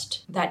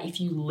trust that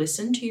if you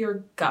listen to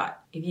your gut,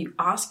 if you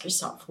ask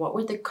yourself, what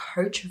would the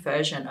coach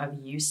version of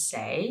you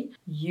say,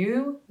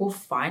 you will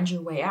find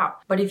your way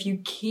out. But if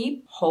you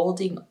keep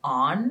holding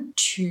on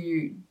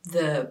to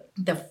the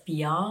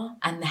fear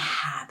and the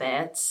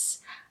habits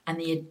and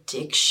the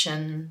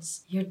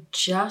addictions, you're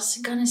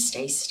just going to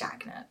stay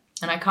stagnant.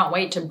 And I can't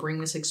wait to bring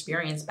this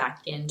experience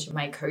back into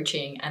my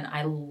coaching. And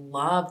I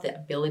love the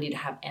ability to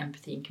have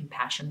empathy and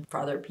compassion for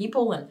other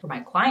people and for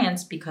my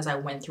clients because I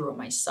went through it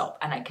myself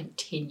and I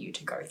continue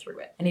to go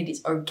through it. And it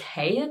is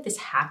okay that this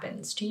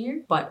happens to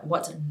you, but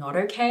what's not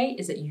okay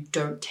is that you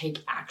don't take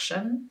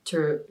action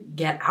to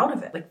get out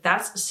of it.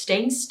 That's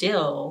staying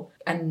still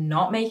and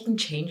not making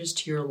changes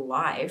to your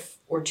life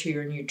or to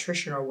your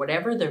nutrition or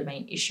whatever the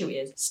main issue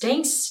is.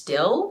 Staying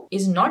still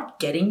is not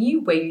getting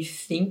you where you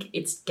think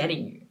it's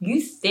getting you.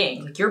 You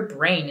think, your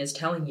brain is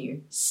telling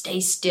you, stay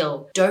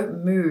still,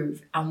 don't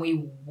move, and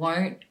we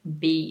won't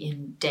be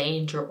in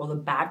danger or the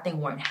bad thing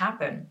won't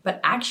happen. But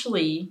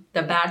actually,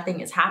 the bad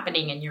thing is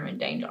happening and you're in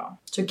danger.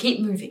 So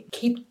keep moving,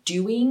 keep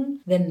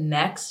doing the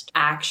next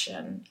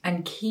action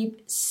and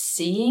keep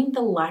seeing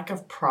the lack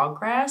of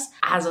progress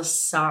as a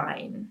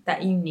sign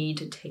that you need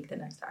to take the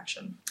next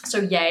action. So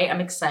yay, I'm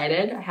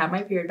excited. I have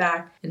my period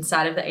back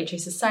inside of the HA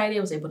Society.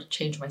 I was able to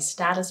change my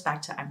status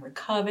back to I'm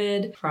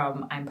recovered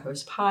from I'm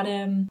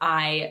postpartum.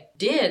 I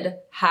did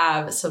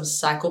have some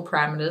cycle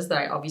parameters that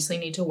I obviously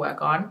need to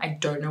work on. I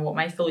don't know what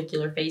my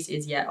follicular phase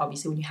is yet.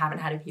 Obviously, when you haven't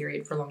had a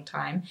period for a long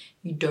time,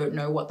 you don't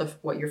know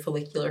what your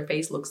follicular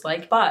phase looks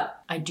like.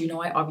 But I do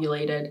know I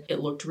ovulated. It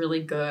looked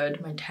really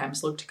good. My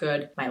temps looked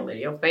good. My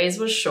luteal phase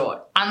was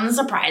short.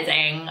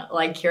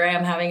 Unsurprising. Here I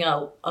am having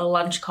a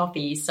lunch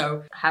coffee.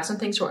 So I have some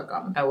things to work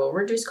on. I will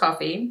reduce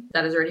coffee.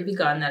 That has already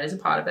begun. That is a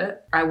part of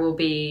it. I will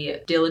be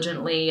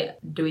diligently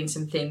doing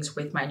some things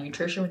with my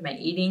nutrition, with my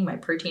eating, my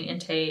protein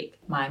intake,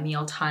 my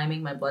meal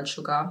timing, my blood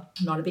sugar.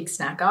 I'm not a big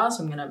snacker,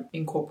 so I'm going to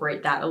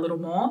incorporate that a little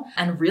more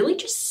and really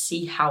just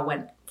see how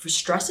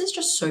stress is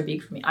just so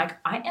big for me. I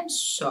am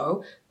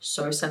so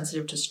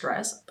sensitive to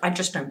stress. I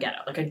just don't get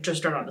it. I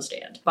just don't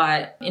understand.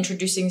 But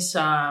introducing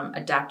some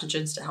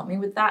adaptogens to help me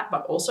with that,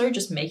 but also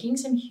just making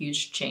some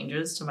huge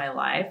changes to my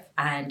life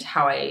and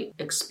how I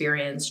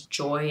experience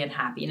joy and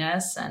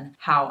happiness and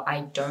how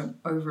I don't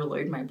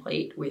overload my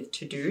plate with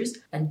to-dos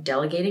and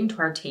delegating to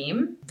our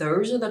team.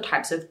 Those are the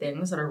types of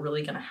things that are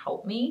really going to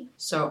help me.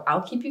 So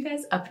I'll keep you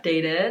guys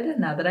updated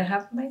now that I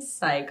have my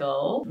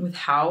cycle with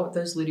how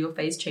those luteal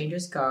phase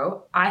changes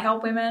go. I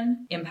help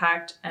women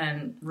impact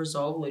and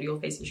resolve luteal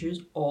phase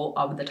issues all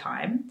of the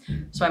time.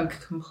 So I'm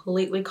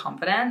completely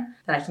confident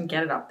that I can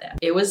get it up there.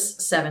 It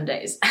was 7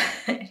 days.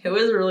 It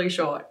was really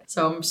short.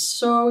 So I'm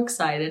so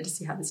excited to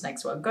see how this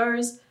next one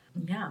goes.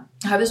 Yeah.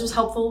 I hope this was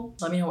helpful.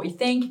 Let me know what you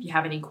think. If you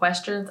have any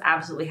questions,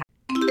 absolutely.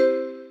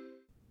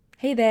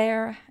 Hey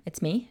there,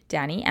 it's me,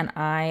 Danny, and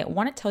I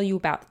want to tell you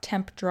about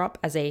Temp Drop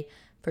as a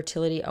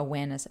fertility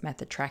awareness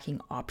method tracking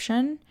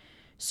option.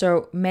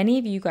 So many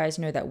of you guys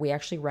know that we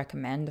actually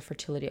recommend the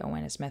fertility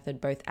awareness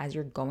method both as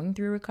you're going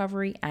through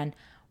recovery and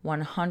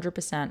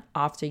 100%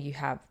 after you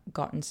have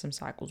gotten some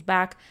cycles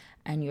back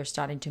and you're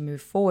starting to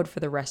move forward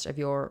for the rest of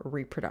your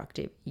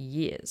reproductive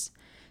years.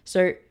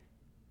 So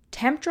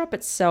Temp Drop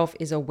itself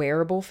is a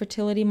wearable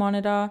fertility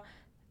monitor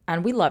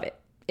and we love it.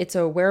 It's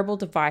a wearable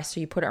device, so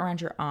you put it around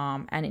your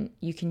arm and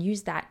you can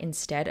use that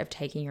instead of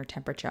taking your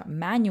temperature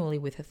manually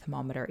with a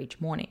thermometer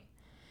each morning.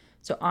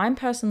 So I'm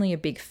personally a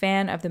big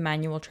fan of the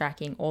manual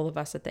tracking. All of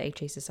us at the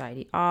HA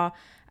Society are,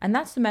 and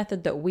that's the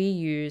method that we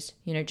use,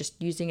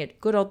 just using a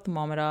good old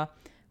thermometer.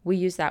 We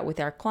use that with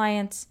our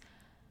clients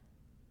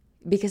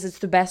because it's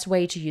the best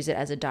way to use it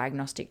as a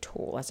diagnostic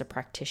tool as a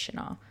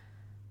practitioner.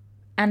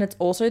 And it's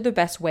also the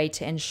best way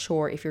to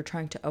ensure if you're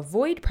trying to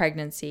avoid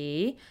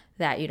pregnancy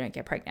that you don't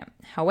get pregnant.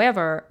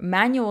 However,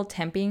 manual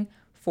temping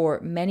for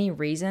many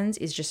reasons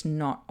is just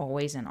not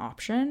always an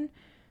option.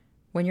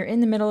 When you're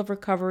in the middle of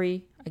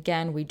recovery,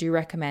 again, we do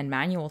recommend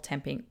manual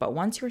temping, but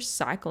once you're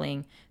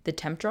cycling, the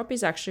Temp Drop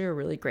is actually a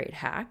really great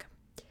hack.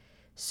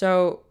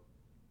 So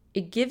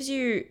it gives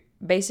you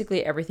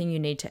basically everything you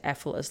need to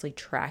effortlessly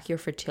track your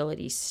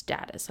fertility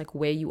status, like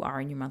where you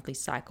are in your monthly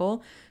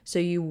cycle. So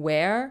you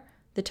wear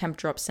the Temp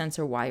Drop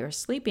sensor while you're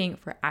sleeping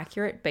for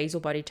accurate basal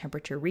body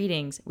temperature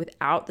readings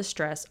without the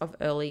stress of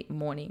early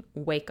morning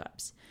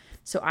wake-ups.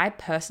 So I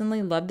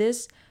personally love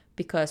this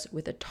because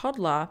with a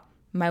toddler,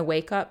 my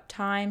wake-up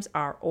times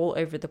are all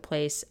over the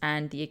place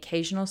and the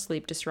occasional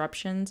sleep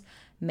disruptions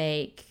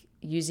make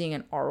using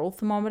an oral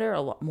thermometer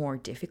a lot more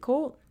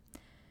difficult.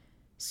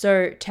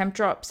 So Temp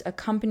Drop's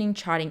accompanying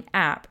charting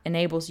app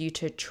enables you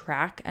to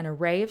track an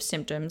array of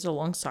symptoms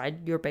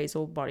alongside your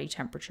basal body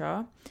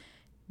temperature.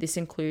 This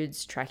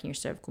includes tracking your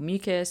cervical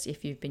mucus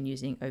if you've been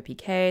using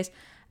OPKs,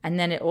 and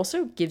then it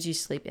also gives you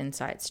sleep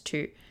insights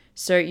too.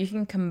 So you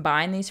can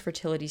combine these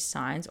fertility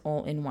signs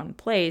all in one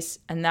place,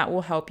 and that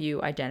will help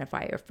you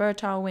identify your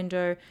fertile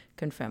window,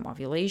 confirm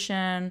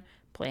ovulation,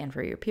 plan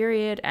for your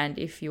period, and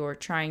if you're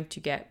trying to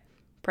get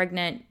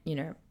pregnant,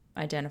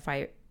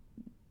 identify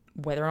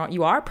whether or not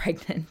you are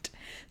pregnant.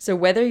 So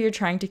whether you're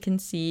trying to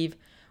conceive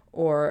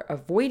or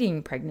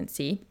avoiding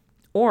pregnancy,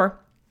 or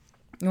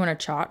you want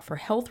to chart for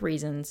health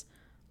reasons,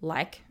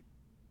 like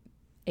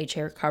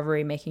HA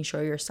recovery, making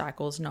sure your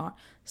cycle's not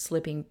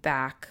slipping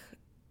back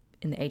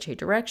in the HA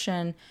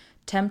direction,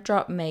 Temp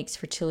Drop makes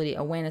fertility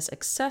awareness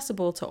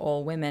accessible to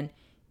all women,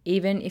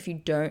 even if you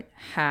don't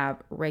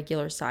have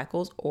regular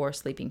cycles or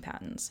sleeping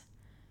patterns.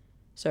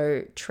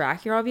 So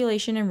track your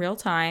ovulation in real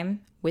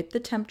time with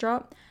the Temp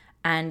Drop,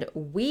 and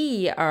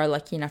we are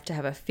lucky enough to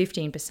have a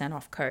 15%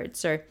 off code.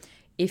 So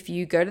if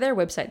you go to their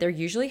website, they're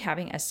usually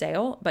having a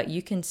sale, but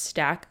you can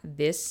stack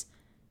this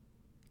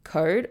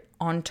code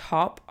on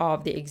top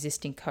of the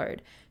existing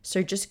code.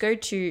 So just go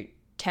to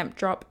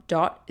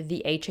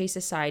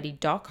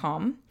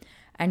tempdrop.thehasociety.com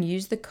and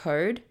use the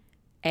code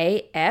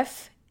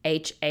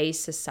AFHA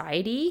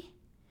Society.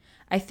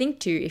 I think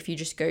too, if you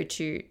just go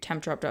to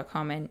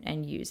tempdrop.com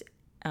and use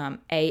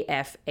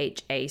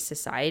AFHA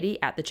Society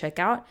at the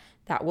checkout,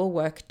 that will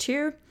work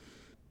too.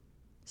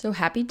 So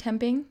happy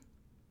temping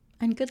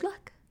and good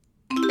luck.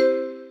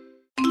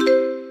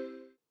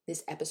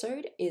 This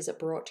episode is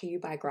brought to you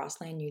by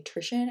Grassland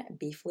Nutrition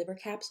beef liver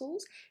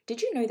capsules. Did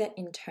you know that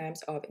in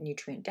terms of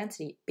nutrient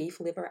density,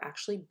 beef liver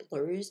actually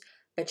blows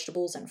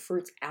vegetables and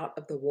fruits out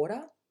of the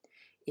water?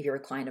 If you're a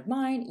client of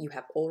mine, you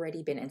have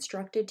already been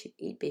instructed to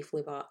eat beef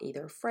liver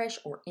either fresh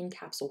or in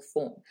capsule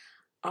form.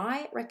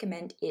 I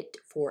recommend it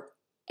for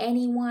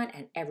anyone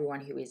and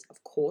everyone who is,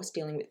 of course,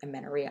 dealing with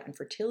amenorrhea and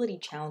fertility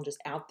challenges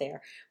out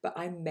there, but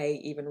I may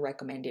even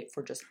recommend it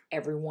for just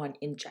everyone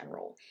in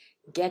general.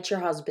 Get your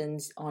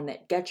husbands on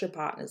it, get your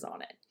partners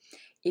on it.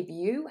 If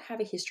you have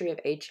a history of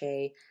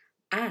HA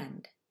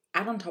and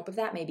add on top of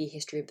that maybe a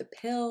history of the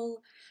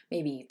pill,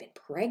 maybe you've been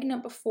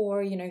pregnant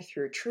before,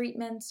 through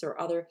treatments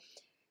or other,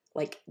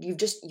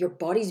 your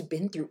body's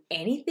been through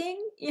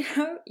anything,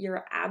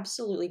 you're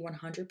absolutely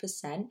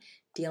 100%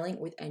 dealing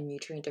with a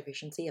nutrient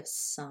deficiency of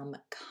some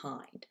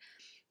kind.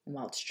 And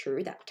while it's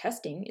true that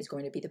testing is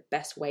going to be the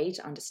best way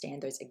to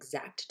understand those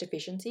exact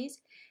deficiencies,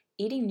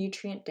 eating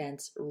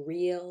nutrient-dense,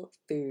 real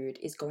food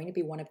is going to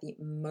be one of the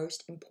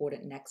most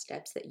important next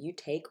steps that you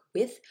take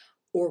with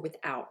or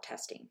without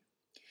testing.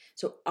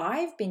 So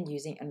I've been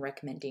using and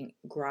recommending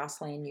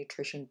Grassland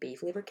Nutrition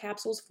beef liver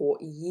capsules for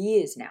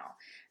years now.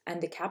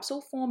 And the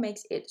capsule form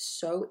makes it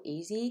so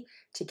easy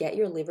to get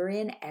your liver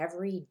in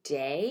every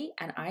day.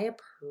 And I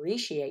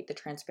appreciate the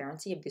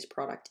transparency of this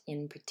product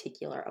in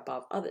particular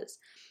above others.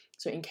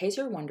 So in case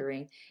you're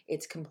wondering,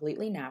 it's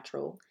completely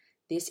natural.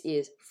 This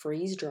is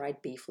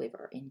freeze-dried beef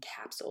liver in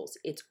capsules.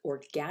 It's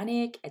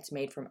organic, it's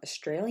made from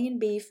Australian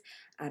beef,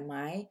 and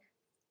my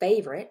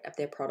favorite of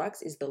their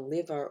products is the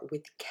liver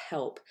with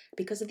kelp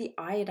because of the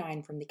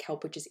iodine from the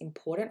kelp, which is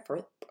important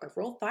for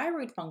overall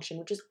thyroid function,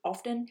 which is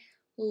often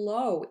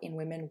low in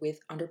women with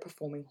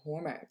underperforming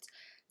hormones.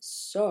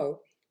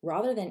 So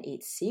rather than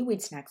eat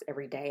seaweed snacks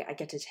every day, I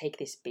get to take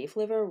this beef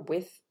liver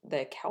with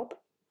the kelp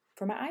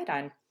for my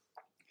iodine.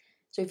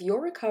 So if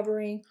you're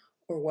recovering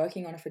or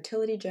working on a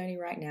fertility journey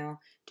right now,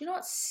 do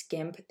not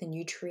skimp the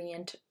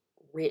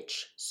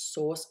nutrient-rich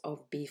source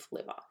of beef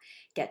liver.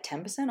 Get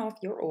 10% off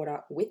your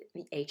order with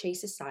the HA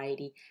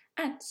Society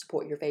and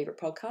support your favorite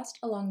podcast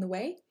along the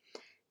way.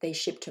 They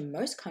ship to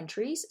most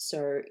countries,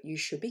 so you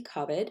should be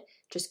covered.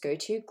 Just go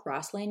to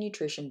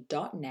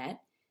grasslandnutrition.net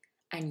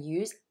and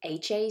use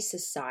HA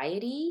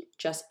Society,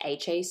 just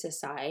HA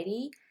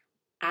Society,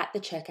 at the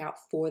checkout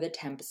for the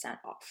 10%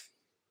 off.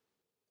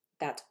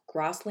 That's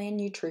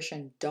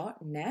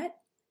grasslandnutrition.net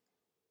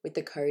with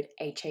the code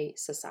HA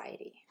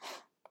Society.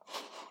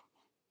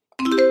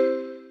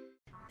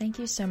 Thank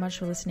you so much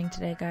for listening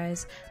today,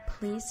 guys.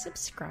 Please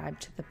subscribe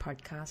to the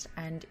podcast,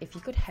 and if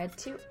you could head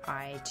to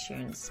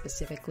iTunes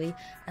specifically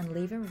and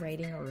leave a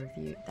rating or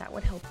review, that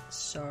would help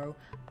so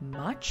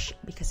much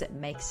because it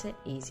makes it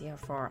easier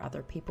for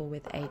other people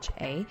with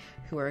HA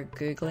who are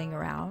Googling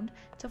around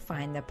to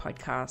find the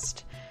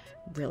podcast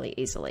really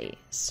easily.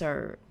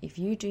 So if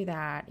you do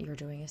that, you're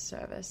doing a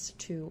service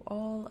to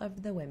all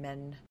of the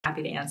women.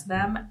 Happy to answer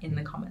them in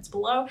the comments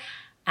below,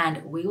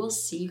 and we will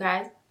see you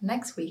guys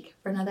next week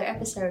for another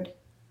episode.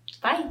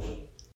 Bye.